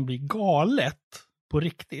någonting blir galet på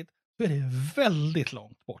riktigt, så är det väldigt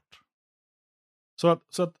långt bort. Så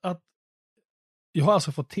att jag har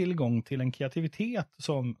alltså fått tillgång till en kreativitet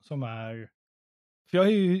som är... För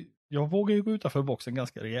jag vågar ju gå utanför boxen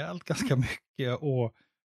ganska rejält, ganska mycket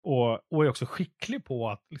och är också skicklig på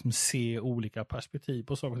att liksom se olika perspektiv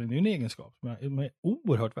på saker. Det är en egenskap som är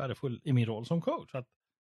oerhört värdefull i min roll som coach.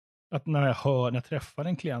 Att när jag träffar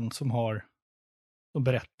en klient som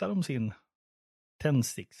berättar om sin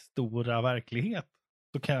tändsticksstora verklighet,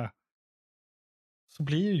 så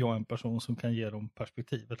blir jag en person som kan ge dem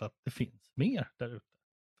perspektivet att det finns mer där ute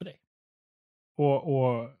för dig.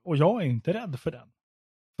 Och jag är inte rädd för den.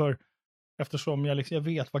 För eftersom jag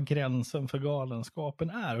vet vad gränsen för galenskapen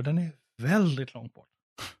är. Och den är väldigt långt bort.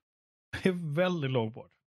 Det är väldigt långt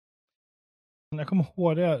bort. Men jag kommer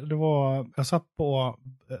ihåg jag satt på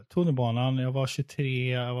tunnelbanan. Jag var 23,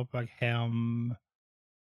 jag var på väg hem.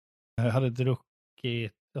 Jag hade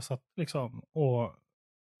druckit. Jag satt liksom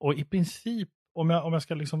och i princip om jag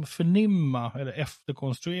ska liksom förnimma eller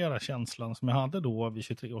efterkonstruera känslan som jag hade då vid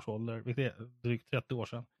 23 års ålder, vilket är drygt 30 år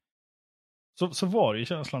sedan. Så var det ju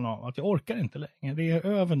känslan av att jag orkar inte längre. Det är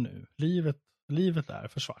över nu. Livet är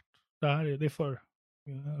för svart. Det är för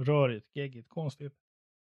rörigt, geggigt, konstigt.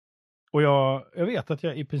 Och jag vet att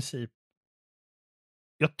jag i princip...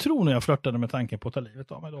 Jag tror när jag flörtade med tanken på att ta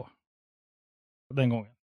livet av mig då. Den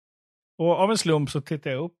gången. Och av en slump så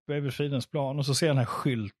tittar jag upp över Fridens plan och så ser jag den här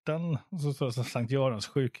skylten. Och så står det Sankt Görans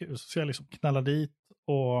sjukhus. Så jag liksom knallar dit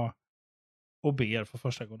och ber för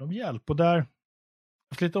första gången om hjälp. Och där,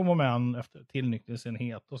 efter lite om och men, efter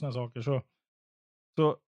tillnyktringsenhet och såna saker, så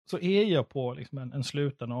är jag på liksom en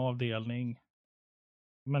sluten avdelning,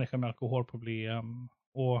 människa med alkoholproblem,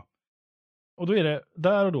 och då är det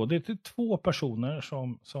där och då, det är typ 2 personer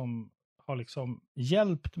som har liksom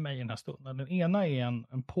hjälpt mig i den här stunden. Den ena är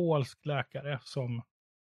en polsk läkare som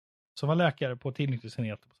var läkare på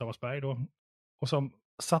tillnyktringsenheten på Sabbatsberg då, och som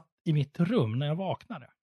satt i mitt rum när jag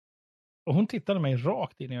vaknade. Och hon tittade mig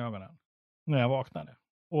rakt in i ögonen när jag vaknade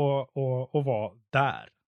och var där.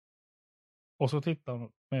 Och så tittade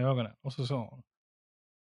hon mig i ögonen och så sa hon: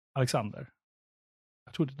 Alexander,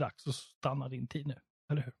 jag tror det är dags att stanna din tid nu,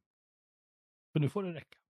 eller hur? För nu får det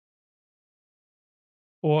räcka.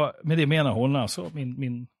 Och med det menar hon alltså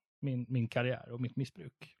min karriär och mitt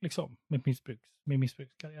missbruk. Liksom, min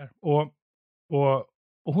missbrukskarriär. Och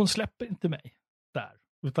hon släpper inte mig där.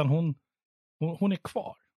 Utan hon är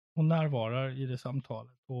kvar. Hon närvarar i det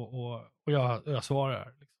samtalet. Och jag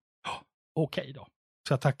svarar liksom, okej då.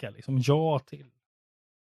 Så jag tackar liksom ja till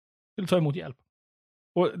att ta emot hjälp.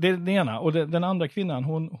 Och det är det ena. Och den andra kvinnan,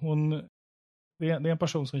 det är en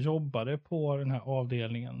person som jobbade på den här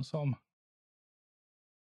avdelningen som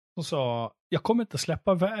sa: jag kommer inte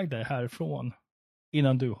släppa iväg dig härifrån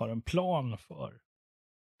innan du har en plan för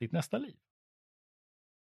ditt nästa liv.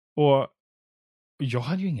 Och jag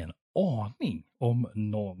hade ju ingen aning om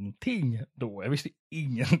någonting då. Jag visste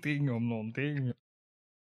ingenting om någonting.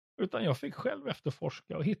 Utan jag fick själv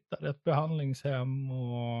efterforska och hittade ett behandlingshem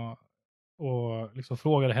och liksom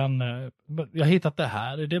frågade henne: jag har hittat det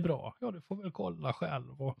här, är det bra? Ja, du får väl kolla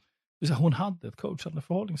själv. Och hon hade ett coachande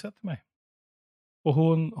förhållningssätt till mig. Och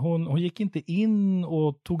hon gick inte in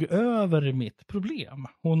och tog över mitt problem.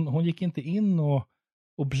 Hon gick inte in och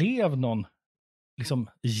blev någon liksom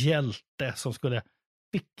hjälte som skulle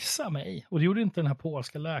fixa mig. Och det gjorde inte den här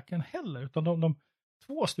polska läkaren heller. Utan de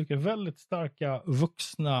 2 stycken väldigt starka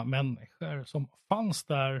vuxna människor som fanns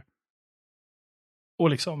där och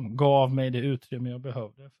liksom gav mig det utrymme jag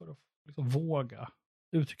behövde för att liksom våga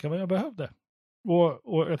uttrycka vad jag behövde.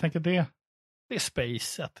 Och jag tänker det är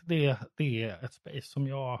spacet. Det är ett space som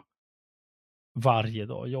jag varje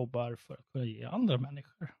dag jobbar för att kunna ge andra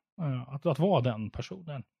människor. Att vara den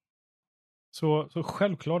personen. Så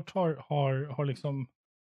självklart har liksom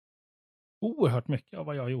oerhört mycket av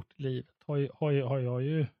vad jag har gjort i livet har jag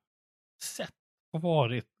ju sett och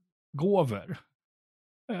varit gåvor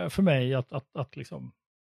för mig att liksom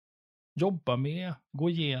jobba med, gå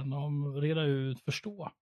igenom, reda ut, förstå.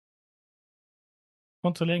 Det var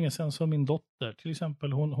inte så länge sedan som min dotter till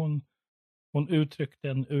exempel, hon uttryckte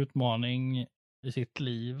en utmaning i sitt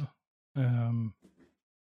liv.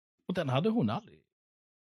 Och den hade hon aldrig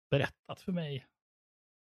berättat för mig.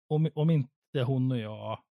 Om inte hon och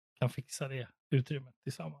jag kan fixa det utrymmet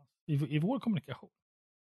tillsammans i vår kommunikation.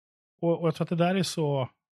 Och jag tror att det där är så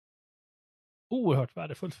oerhört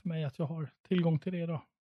värdefullt för mig att jag har tillgång till det idag.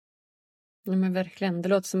 Ja, men verkligen, det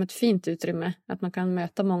låter som ett fint utrymme. Att man kan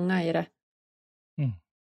möta många i det.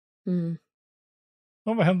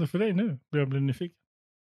 Ja, vad händer för dig nu? Jag blir nyfiken.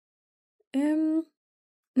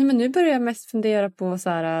 Nej, men nu börjar jag mest fundera på så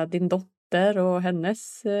här, din dotter och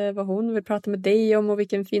hennes, vad hon vill prata med dig om och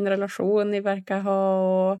vilken fin relation ni verkar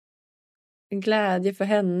ha och en glädje för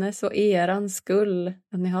hennes och erans skull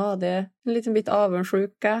att ni har det. En liten bit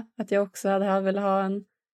avundsjuka att jag också hade velat ha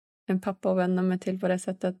en pappa och vända mig till på det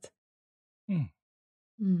sättet.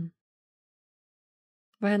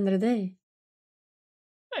 Vad händer i dig?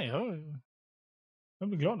 Nej, jag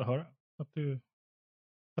blir glad att höra att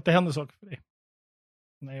det händer saker för dig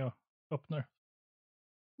när jag öppnar.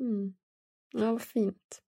 Ja, vad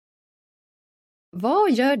fint.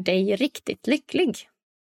 Vad gör dig riktigt lycklig?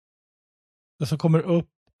 Det som kommer upp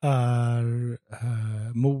är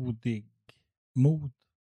mod.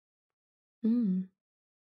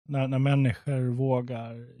 När människor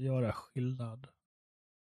vågar göra skillnad.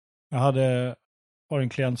 Jag har en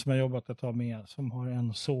klient som jag jobbat ett tag med som har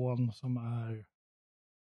en son som är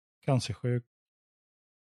cancersjuk.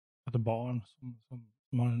 Ett barn som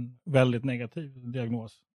har en väldigt negativ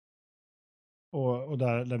diagnos. Och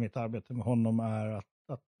där mitt arbete med honom är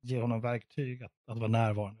att ge honom verktyg att vara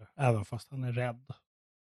närvarande, även fast han är rädd.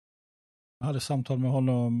 Jag hade samtal med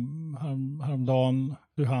honom häromdagen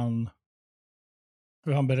hur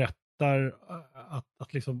han berättar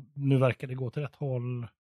att liksom, nu verkar det gå till rätt håll.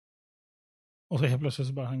 Och så helt plötsligt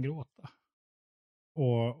så börjar han gråta.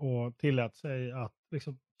 Och tillät sig att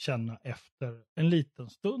liksom känna efter en liten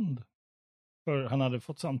stund. För han hade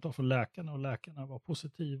fått samtal från läkarna och läkarna var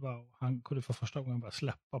positiva. Och han kunde för första gången börja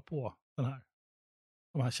släppa på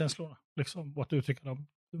de här känslorna. Liksom, och att uttrycka dem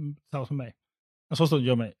tillsammans med mig. En sån stund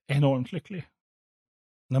gör mig enormt lycklig.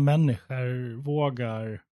 När människor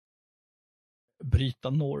vågar bryta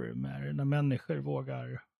normer. När människor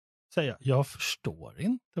vågar säga, jag förstår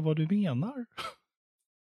inte vad du menar.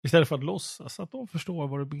 Istället för att låtsas att de förstår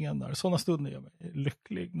vad du menar. Sådana stunder gör mig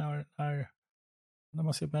lycklig när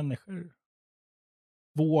man ser människor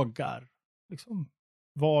vågar liksom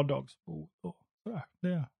vardagsbot och sådär.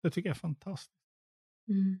 Det tycker jag är fantastiskt.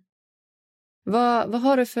 Mm. Vad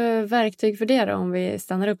har du för verktyg för det då, om vi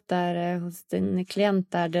stannar upp där hos din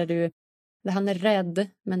klient där han är rädd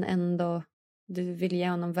men ändå du vill ge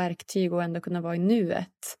honom verktyg och ändå kunna vara i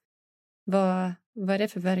nuet. Vad är det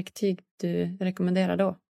för verktyg du rekommenderar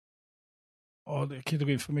då? Ja, det kan inte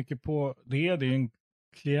gå in för mycket på det. Det är en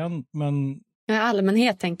klient, men... I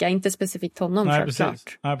allmänhet tänker jag, inte specifikt honom. Nej,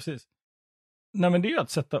 självklart. precis. Nej, men det är ju att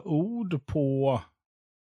sätta ord på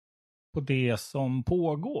det som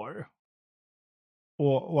pågår.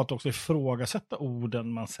 Och att också ifrågasätta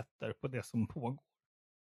orden man sätter på det som pågår.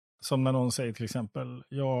 Som när någon säger till exempel,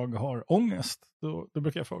 jag har ångest. Då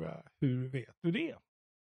brukar jag fråga, hur vet du det?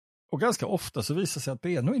 Och ganska ofta så visar det sig att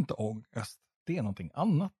det är nog inte ångest. Det är någonting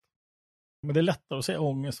annat. Men det är lättare att säga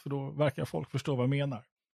ångest, för då verkar folk förstå vad jag menar.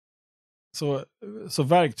 Så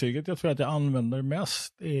verktyget jag tror att jag använder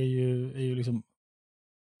mest är ju liksom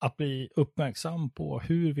att bli uppmärksam på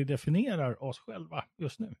hur vi definierar oss själva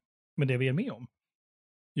just nu. Med det vi är med om.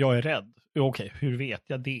 Jag är rädd. Okej, hur vet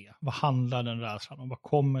jag det? Vad handlar den rädslan om? Vad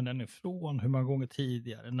kommer den ifrån? Hur många gånger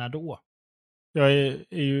tidigare? När då? Jag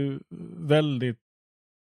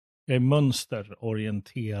är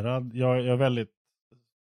mönsterorienterad. Jag är väldigt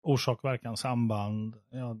orsak-verkan, samband.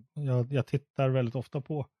 Jag tittar väldigt ofta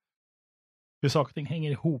på hur saker och ting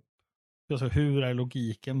hänger ihop. Alltså, hur är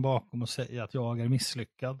logiken bakom att säga att jag är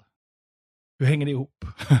misslyckad? Hur hänger det ihop?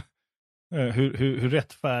 hur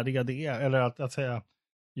rättfärdiga det är? Eller att säga,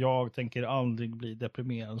 jag tänker aldrig bli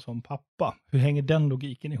deprimerad som pappa. Hur hänger den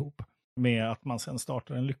logiken ihop med att man sen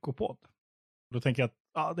startar en lyckopodd? Då tänker jag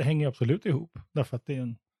att det hänger absolut ihop. Därför att det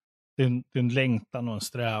är en längtan och en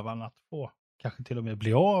strävan att få kanske till och med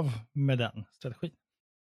bli av med den strategin.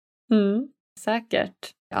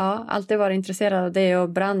 Säkert. Ja, alltid varit intresserad av det och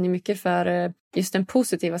brann ju mycket för just den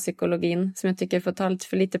positiva psykologin som jag tycker får ta lite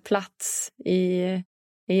för lite plats i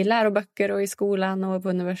läroböcker och i skolan och på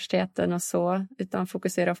universiteten och så, utan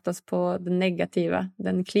fokuserar oftast på den negativa,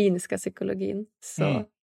 den kliniska psykologin. Så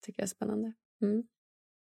tycker jag är spännande.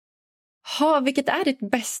 Vilket är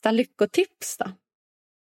ditt bästa lyckotips då?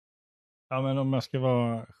 Ja, men om jag ska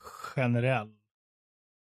vara generell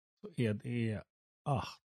så är det att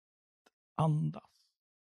andas.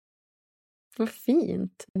 Vad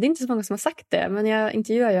fint. Det är inte så många som har sagt det, men jag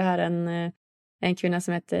intervjuar ju här en kvinna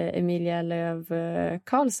som heter Emilia Löv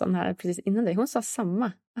Karlsson här precis innan dig. Hon sa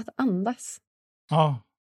samma, att andas. Ja,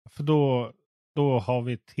 för då har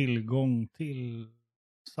vi tillgång till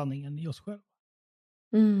sanningen i oss själva.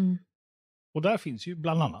 Och där finns ju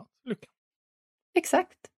bland annat lyckan.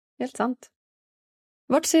 Exakt, helt sant.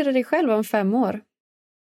 Vart ser du dig själv om 5 år?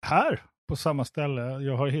 Här, på samma ställe.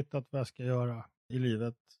 Jag har hittat vad jag ska göra i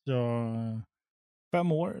livet.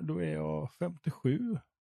 5 år, då är jag 57.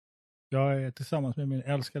 Jag är tillsammans med min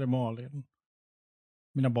älskade Malin.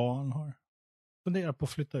 Mina barn har funderat på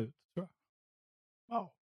att flytta ut, tror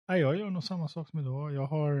jag. Ja, jag gör nog samma sak som idag.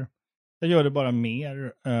 Jag gör det bara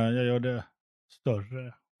mer. Jag gör det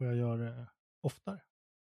större och jag gör det oftare.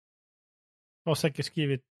 Jag har säkert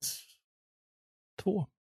skrivit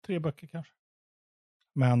 2-3 böcker kanske.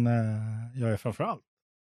 Men jag är framförallt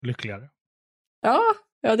lyckligare. Ja,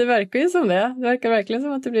 det verkar ju som det. Det verkar verkligen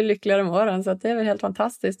som att du blir lyckligare med åren. Så att det är väl helt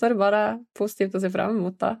fantastiskt. Då är det bara positivt att se fram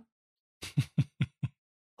emot det.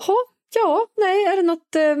 Är det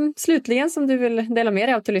något slutligen som du vill dela med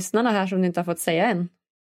dig av till lyssnarna här som du inte har fått säga än?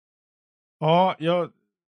 Ja,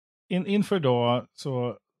 inför idag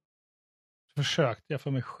så försökte jag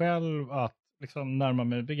för mig själv att liksom närma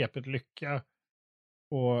mig begreppet lycka.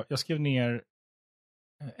 Och jag skrev ner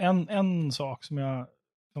en sak som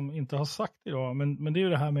inte har sagt idag, men det är ju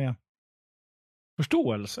det här med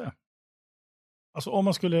förståelse. Alltså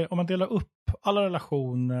om man delar upp alla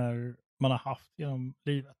relationer man har haft genom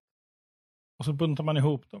livet och så buntar man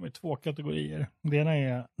ihop dem i 2 kategorier. Det ena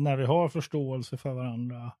är när vi har förståelse för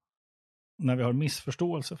varandra, när vi har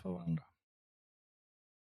missförståelse för varandra.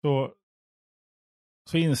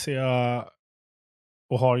 Så inser jag,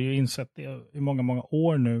 och har ju insett det i många, många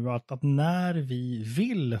år nu, att när vi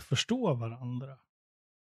vill förstå varandra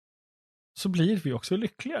så blir vi också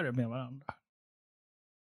lyckligare med varandra.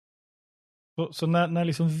 Så när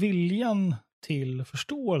liksom viljan till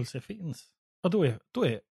förståelse finns, då är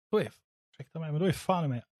fan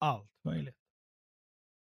med allt möjligt.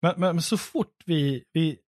 Men så fort vi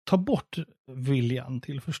tar bort viljan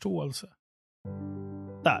till förståelse,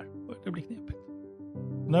 där börjar det bli knepigt.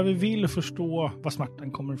 När vi vill förstå var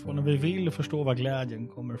smärtan kommer ifrån, när vi vill förstå var glädjen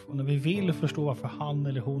kommer ifrån, när vi vill förstå varför han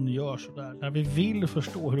eller hon gör sådär, när vi vill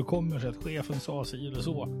förstå hur det kommer sig att chefen sa sig eller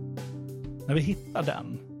så. När vi hittar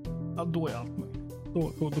den, ja, då är allt möjligt.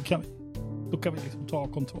 Då kan vi liksom ta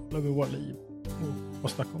kontroll över våra liv och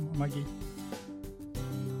åstadkomma magi.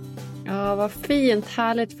 Ja, vad fint,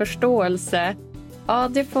 härligt förståelse. Ja,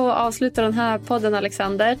 du får avsluta den här podden,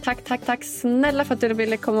 Alexander. Tack snälla för att du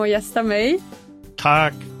ville komma och gästa mig.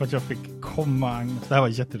 Tack för att jag fick komma, Agnes. Det här var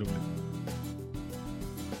jätteroligt.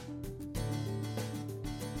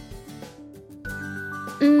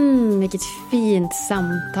 Vilket fint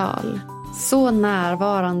samtal. Så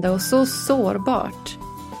närvarande och så sårbart.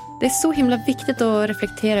 Det är så himla viktigt att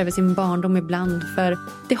reflektera över sin barndom ibland, för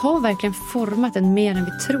det har verkligen format en mer än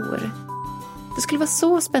vi tror. Det skulle vara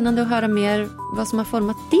så spännande att höra mer vad som har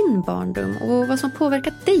format din barndom och vad som har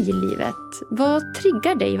påverkat dig i livet. Vad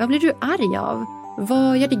triggar dig? Vad blir du arg av?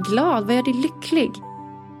 Vad gör dig glad? Vad gör dig lycklig?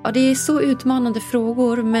 Ja, det är så utmanande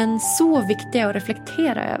frågor, men så viktiga att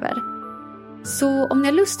reflektera över. Så om ni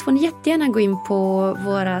har lust får ni jättegärna gå in på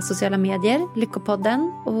våra sociala medier,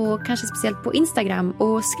 Lyckopodden, och kanske speciellt på Instagram,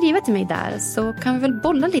 och skriva till mig där, så kan vi väl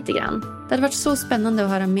bolla lite grann. Det hade varit så spännande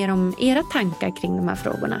att höra mer om era tankar kring de här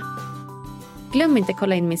frågorna. Glöm inte att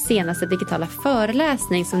kolla in min senaste digitala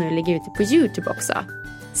föreläsning som nu ligger ute på YouTube också.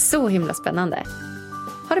 Så himla spännande.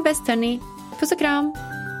 Ha det bäst, hörni. Puss och kram.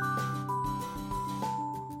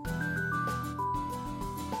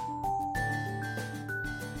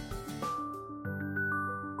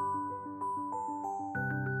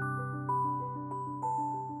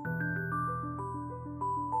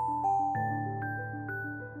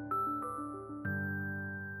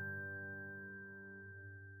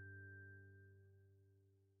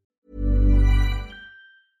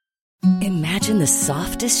 Imagine the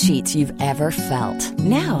softest sheets you've ever felt.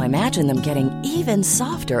 Now imagine them getting even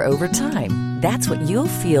softer over time. That's what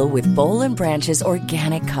you'll feel with Boll & Branch's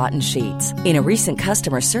organic cotton sheets. In a recent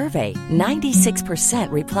customer survey,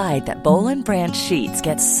 96% replied that Boll & Branch sheets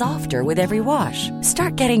get softer with every wash.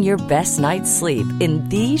 Start getting your best night's sleep in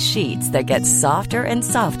these sheets that get softer and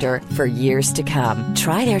softer for years to come.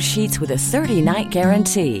 Try their sheets with a 30-night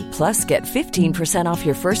guarantee. Plus, get 15% off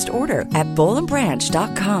your first order at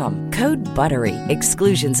bollandbranch.com. Code BUTTERY.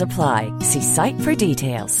 Exclusions apply. See site for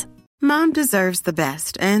details. Mom deserves the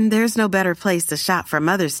best, and there's no better place to shop for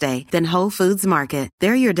Mother's Day than Whole Foods Market.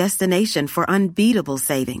 They're your destination for unbeatable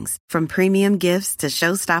savings, from premium gifts to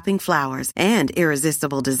show-stopping flowers and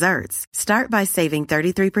irresistible desserts. Start by saving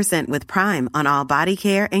 33% with Prime on all body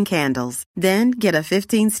care and candles. Then get a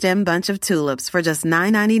 15-stem bunch of tulips for just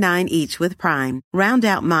 $9.99 each with Prime. Round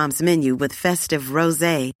out Mom's menu with festive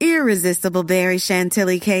rosé, irresistible berry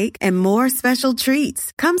chantilly cake, and more special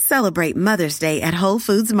treats. Come celebrate Mother's Day at Whole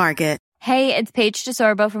Foods Market. Hey, it's Paige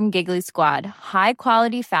DeSorbo from Giggly Squad. High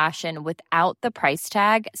quality fashion without the price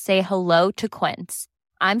tag. Say hello to Quince.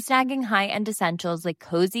 I'm snagging high-end essentials like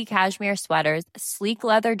cozy cashmere sweaters, sleek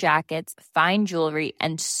leather jackets, fine jewelry,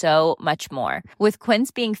 and so much more. With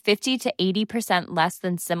Quince being 50 to 80% less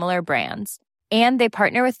than similar brands. And they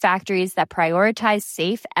partner with factories that prioritize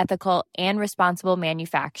safe, ethical, and responsible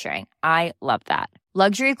manufacturing. I love that.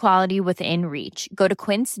 Luxury quality within reach. Go to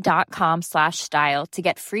quince.com/style to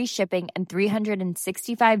get free shipping and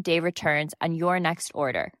 365-day returns on your next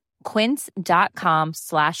order.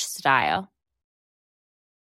 Quince.com/style.